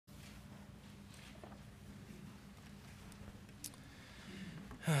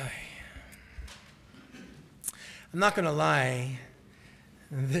I'm not going to lie,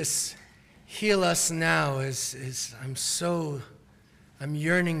 this heal us now is I'm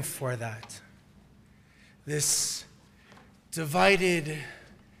yearning for that. This divided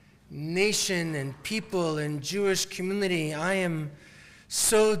nation and people and Jewish community, I am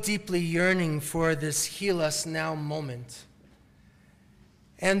so deeply yearning for this heal us now moment.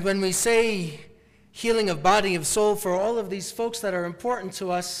 And when we say healing of body, of soul, for all of these folks that are important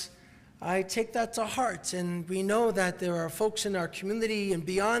to us, I take that to heart, and we know that there are folks in our community and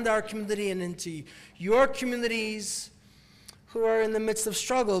beyond our community and into your communities who are in the midst of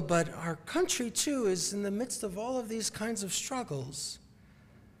struggle, but our country too is in the midst of all of these kinds of struggles.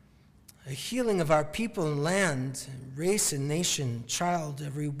 A healing of our people and land, race and nation, child,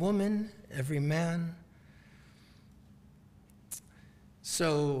 every woman, every man.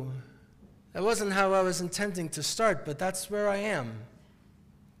 So that wasn't how I was intending to start, but that's where I am.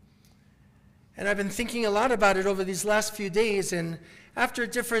 And I've been thinking a lot about it over these last few days, and after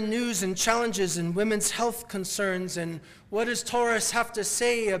different news and challenges and women's health concerns, and what does Torah have to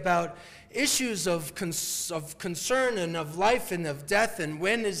say about issues of concern and of life and of death, and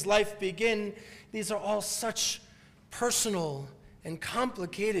when does life begin? These are all such personal and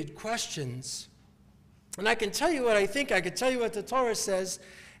complicated questions. And I can tell you what I think, I can tell you what the Torah says,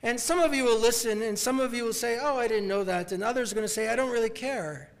 and some of you will listen, and some of you will say, oh, I didn't know that, and others are going to say, I don't really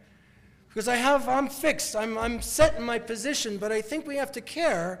care. Because I'm fixed, I'm set in my position, but I think we have to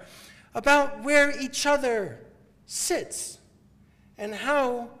care about where each other sits and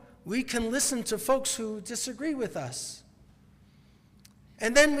how we can listen to folks who disagree with us.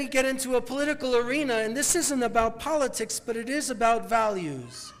 And then we get into a political arena, and this isn't about politics, but it is about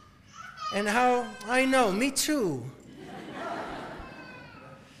values. And how, I know, me too.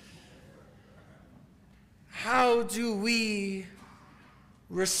 How do we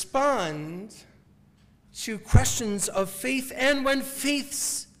respond to questions of faith, and when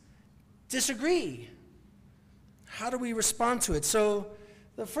faiths disagree? How do we respond to it? So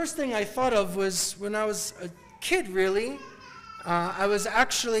the first thing I thought of was when I was a kid, really. I was a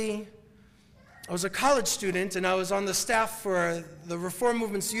college student, and I was on the staff for the Reform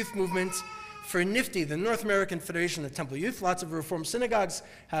Movement's youth movement for NIFTY, the North American Federation of Temple Youth. Lots of Reform synagogues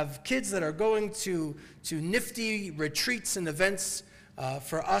have kids that are going to NIFTY retreats and events.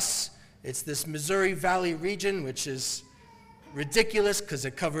 For us, it's this Missouri Valley region, which is ridiculous because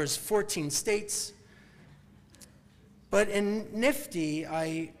it covers 14 states. But in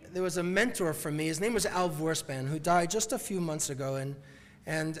NIFTY, there was a mentor for me. His name was Al Vorspan, who died just a few months ago.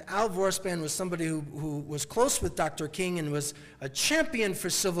 And Al Vorspan was somebody who was close with Dr. King and was a champion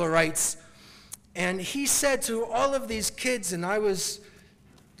for civil rights. And he said to all of these kids, and I was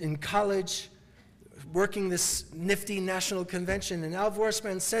in college, working this nifty national convention, and Al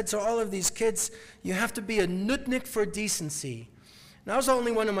Vorspan said to all of these kids, you have to be a nudnik for decency. And I was the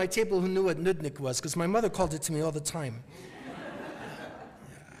only one at my table who knew what nudnik was, because my mother called it to me all the time.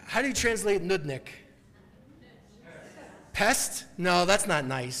 How do you translate nudnik? Pest? No, that's not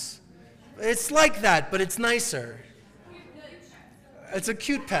nice. It's like that, but it's nicer. It's a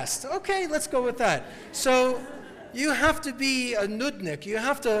cute pest. Okay, let's go with that. So you have to be a nudnik. You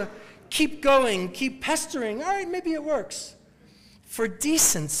have to keep going, keep pestering. All right, maybe it works. For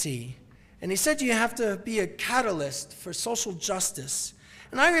decency. And he said you have to be a catalyst for social justice.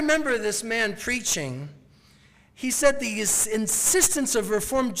 And I remember this man preaching. He said the insistence of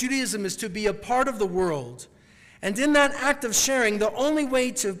Reform Judaism is to be a part of the world. And in that act of sharing, the only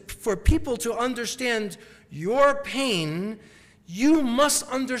way for people to understand your pain, you must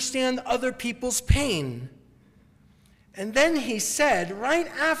understand other people's pain. And then he said, right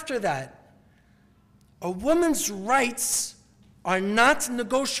after that, a woman's rights are not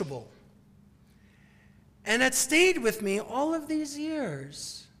negotiable. And it stayed with me all of these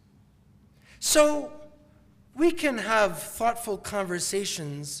years. So we can have thoughtful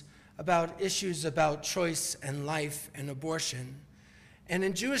conversations about issues about choice and life and abortion. And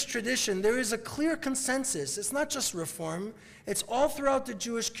in Jewish tradition, there is a clear consensus. It's not just Reform. It's all throughout the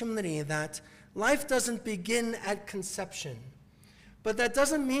Jewish community that life doesn't begin at conception. But that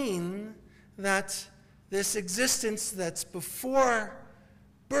doesn't mean that this existence that's before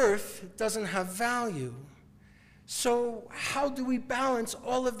birth doesn't have value. So how do we balance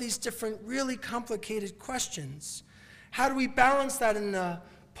all of these different really complicated questions? How do we balance that in a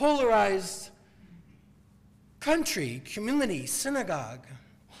polarized country, community, synagogue?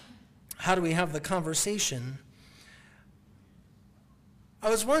 How do we have the conversation? I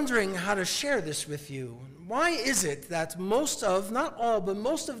was wondering how to share this with you. Why is it that most of, not all, but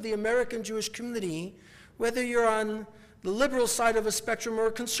most of the American Jewish community, whether you're on the liberal side of a spectrum or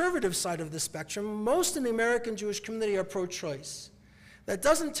a conservative side of the spectrum. Most in the American Jewish community are pro-choice. That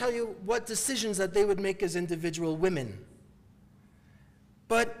doesn't tell you what decisions that they would make as individual women.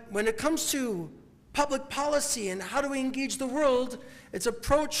 But when it comes to public policy and how do we engage the world, it's a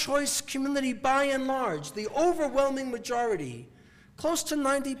pro-choice community by and large, the overwhelming majority, close to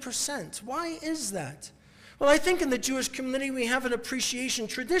 90%. Why is that? Well, I think in the Jewish community we have an appreciation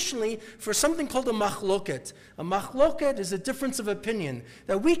traditionally for something called a machloket. A machloket is a difference of opinion,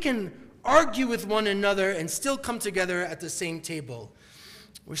 that we can argue with one another and still come together at the same table.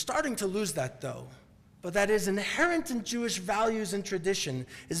 We're starting to lose that, though. But that is inherent in Jewish values and tradition,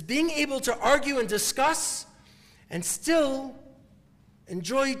 is being able to argue and discuss and still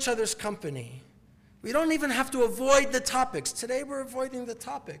enjoy each other's company. We don't even have to avoid the topics. Today we're avoiding the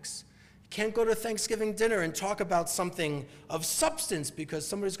topics. You can't go to Thanksgiving dinner and talk about something of substance because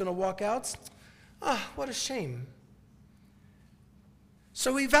somebody's going to walk out. What a shame.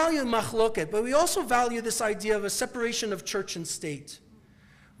 So we value machloket, but we also value this idea of a separation of church and state.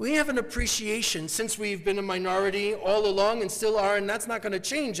 We have an appreciation, since we've been a minority all along and still are, and that's not going to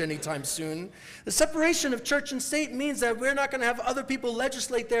change anytime soon. The separation of church and state means that we're not going to have other people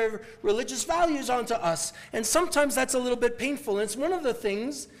legislate their religious values onto us. And sometimes that's a little bit painful. And it's one of the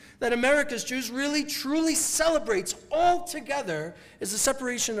things that America's Jews really, truly celebrates all together is the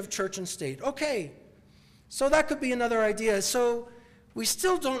separation of church and state. Okay, so that could be another idea. So we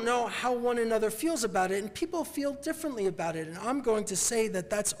still don't know how one another feels about it, and people feel differently about it, and I'm going to say that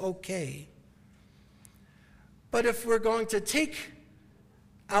that's okay. But if we're going to take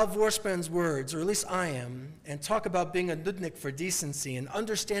Al Vorspan's words, or at least I am, and talk about being a nudnik for decency and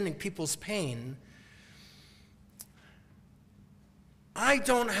understanding people's pain, I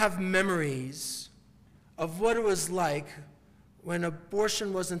don't have memories of what it was like when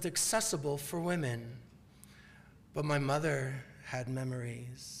abortion wasn't accessible for women. But my mother had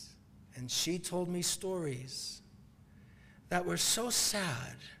memories, and she told me stories that were so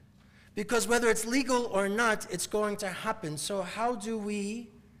sad, because whether it's legal or not, it's going to happen. So how do we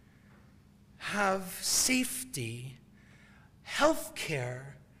have safety, health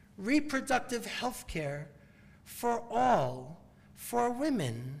care, reproductive health care for all, for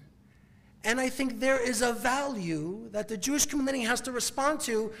women? And I think there is a value that the Jewish community has to respond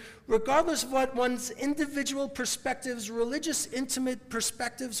to, regardless of what one's individual perspectives, religious, intimate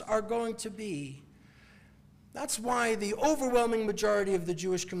perspectives are going to be. That's why the overwhelming majority of the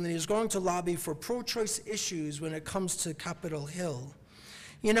Jewish community is going to lobby for pro-choice issues when it comes to Capitol Hill.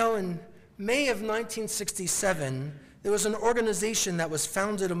 You know, in May of 1967, there was an organization that was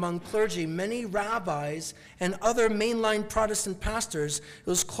founded among clergy, many rabbis, and other mainline Protestant pastors. It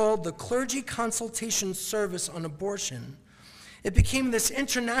was called the Clergy Consultation Service on Abortion. It became this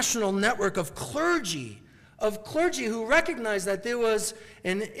international network of clergy who recognized that there was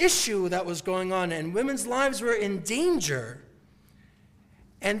an issue that was going on and women's lives were in danger.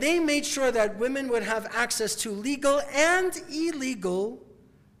 And they made sure that women would have access to legal and illegal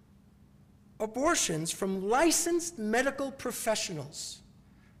abortions from licensed medical professionals.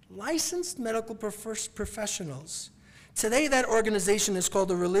 Licensed medical professionals. Today, that organization is called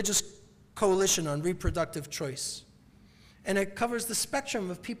the Religious Coalition on Reproductive Choice. And it covers the spectrum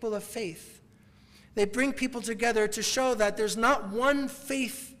of people of faith. They bring people together to show that there's not one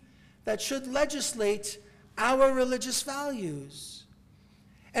faith that should legislate our religious values.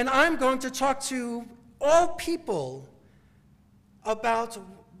 And I'm going to talk to all people about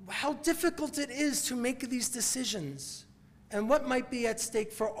how difficult it is to make these decisions and what might be at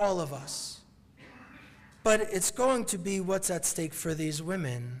stake for all of us. But it's going to be what's at stake for these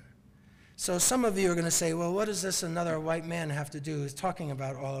women. So some of you are going to say, well, what does this another white man have to do who's talking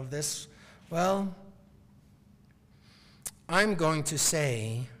about all of this? Well, I'm going to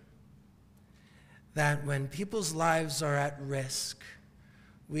say that when people's lives are at risk,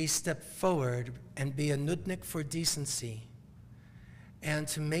 we step forward and be a nudnik for decency, and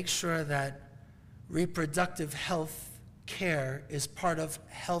to make sure that reproductive health care is part of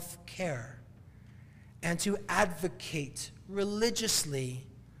health care, and to advocate religiously,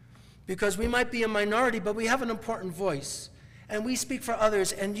 because we might be a minority, but we have an important voice, and we speak for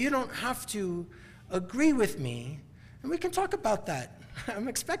others, and you don't have to agree with me, and we can talk about that. I'm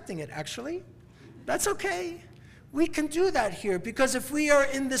expecting it, actually. That's okay. We can do that here, because if we are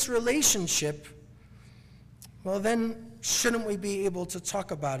in this relationship, well, then shouldn't we be able to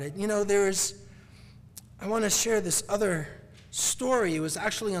talk about it? You know, I want to share this other story. It was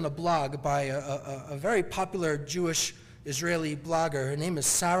actually on a blog by a very popular Jewish Israeli blogger. Her name is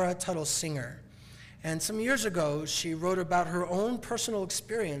Sarah Tuttle Singer. And some years ago, she wrote about her own personal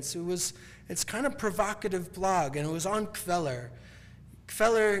experience. It's kind of provocative blog, and it was on Kveller.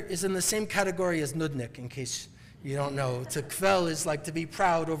 Kveller is in the same category as nudnik, in case you don't know. To kvel is like to be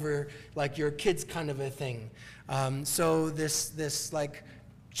proud over like your kids kind of a thing. So this like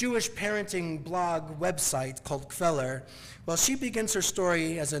Jewish parenting blog website called Kveller, well, she begins her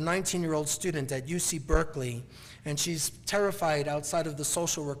story as a 19-year-old student at UC Berkeley, and she's terrified outside of the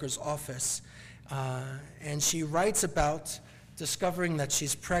social worker's office. And she writes about discovering that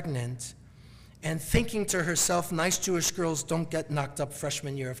she's pregnant and thinking to herself, nice Jewish girls don't get knocked up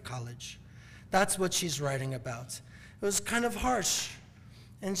freshman year of college. That's what she's writing about. It was kind of harsh,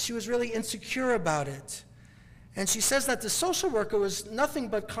 and she was really insecure about it. And she says that the social worker was nothing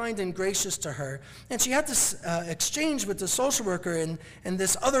but kind and gracious to her. And she had this exchange with the social worker, and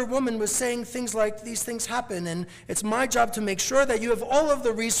this other woman was saying things like, these things happen, and it's my job to make sure that you have all of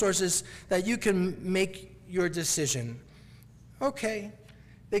the resources that you can make your decision. Okay.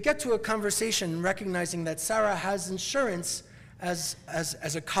 They get to a conversation recognizing that Sarah has insurance as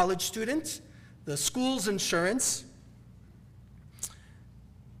a college student, the school's insurance.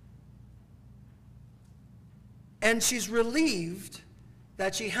 And she's relieved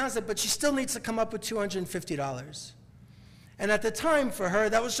that she has it, but she still needs to come up with $250. And at the time, for her,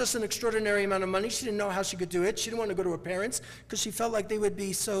 that was just an extraordinary amount of money. She didn't know how she could do it. She didn't want to go to her parents because she felt like they would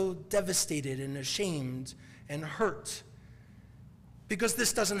be so devastated and ashamed and hurt. Because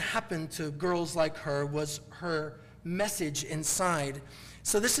this doesn't happen to girls like her, was her message inside.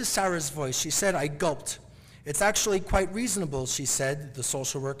 So this is Sarah's voice. She said, I gulped. It's actually quite reasonable, she said, the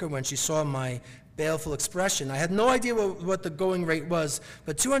social worker, when she saw my baleful expression. I had no idea what the going rate was,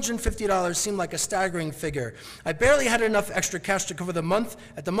 but $250 seemed like a staggering figure. I barely had enough extra cash to cover the month.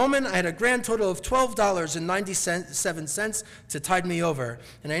 At the moment, I had a grand total of $12.97 to tide me over,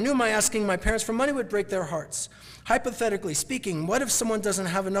 and I knew my asking my parents for money would break their hearts. Hypothetically speaking, what if someone doesn't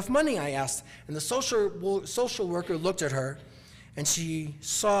have enough money, I asked, and the social worker looked at her, and she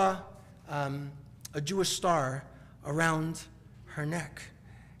saw a Jewish star around her neck.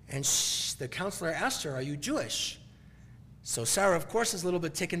 And the counselor asked her, are you Jewish? So Sarah, of course, is a little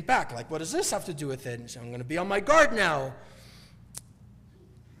bit taken back. Like, what does this have to do with it? And she said, I'm going to be on my guard now.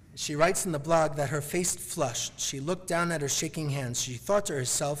 She writes in the blog that her face flushed. She looked down at her shaking hands. She thought to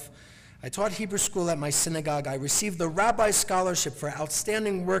herself, I taught Hebrew school at my synagogue. I received the rabbi scholarship for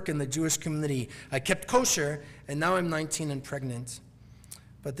outstanding work in the Jewish community. I kept kosher, and now I'm 19 and pregnant.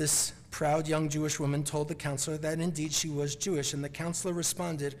 But this proud young Jewish woman told the counselor that indeed she was Jewish, and the counselor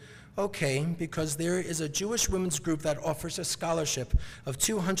responded, okay, because there is a Jewish women's group that offers a scholarship of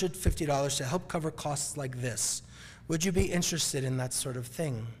 $250 to help cover costs like this. Would you be interested in that sort of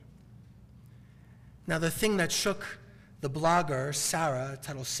thing? Now, the thing that shook the blogger, Sarah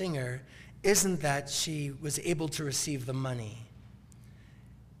Tuttle Singer, isn't that she was able to receive the money.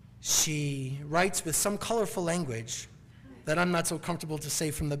 She writes with some colorful language that I'm not so comfortable to say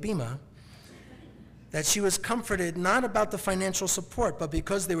from the Bima, that she was comforted not about the financial support, but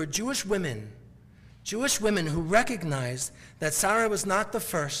because they were Jewish women who recognized that Sarah was not the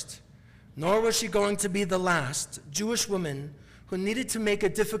first, nor was she going to be the last Jewish woman who needed to make a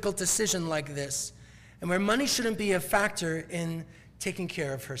difficult decision like this, and where money shouldn't be a factor in taking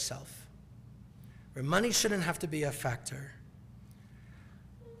care of herself, where money shouldn't have to be a factor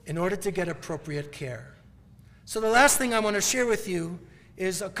in order to get appropriate care. So the last thing I want to share with you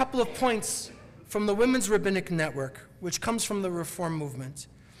is a couple of points from the Women's Rabbinic Network, which comes from the Reform movement.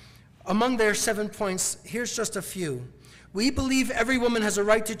 Among their 7 points, here's just a few. We believe every woman has a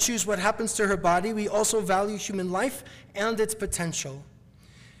right to choose what happens to her body. We also value human life and its potential.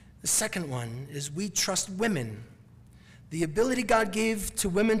 The second one is we trust women. The ability God gave to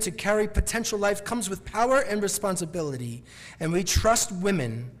women to carry potential life comes with power and responsibility, and we trust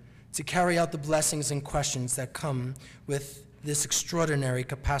women to carry out the blessings and questions that come with this extraordinary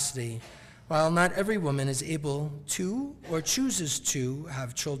capacity. While not every woman is able to or chooses to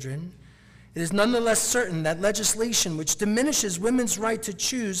have children, it is nonetheless certain that legislation which diminishes women's right to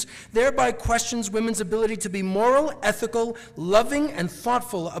choose thereby questions women's ability to be moral, ethical, loving, and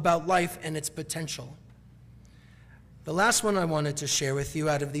thoughtful about life and its potential. The last one I wanted to share with you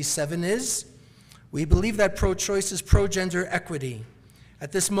out of these 7 is, we believe that pro-choice is pro-gender equity.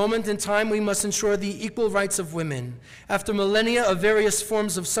 At this moment in time, we must ensure the equal rights of women. After millennia of various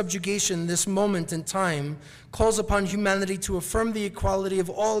forms of subjugation, this moment in time calls upon humanity to affirm the equality of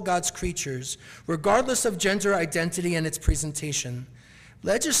all God's creatures, regardless of gender identity and its presentation.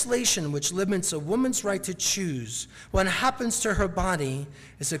 Legislation which limits a woman's right to choose what happens to her body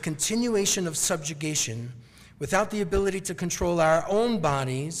is a continuation of subjugation. Without the ability to control our own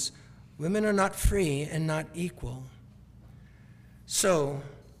bodies, Women are not free and not equal. So,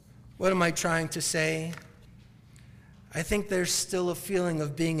 what am I trying to say? I think there's still a feeling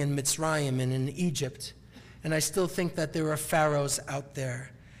of being in Mitzrayim and in Egypt, and I still think that there are pharaohs out there,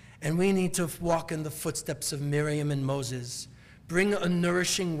 and we need to walk in the footsteps of Miriam and Moses, bring a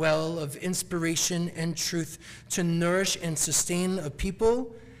nourishing well of inspiration and truth to nourish and sustain a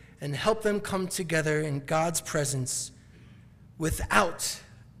people and help them come together in God's presence without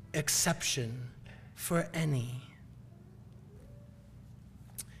exception for any.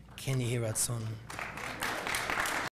 Ken Yehiratzon.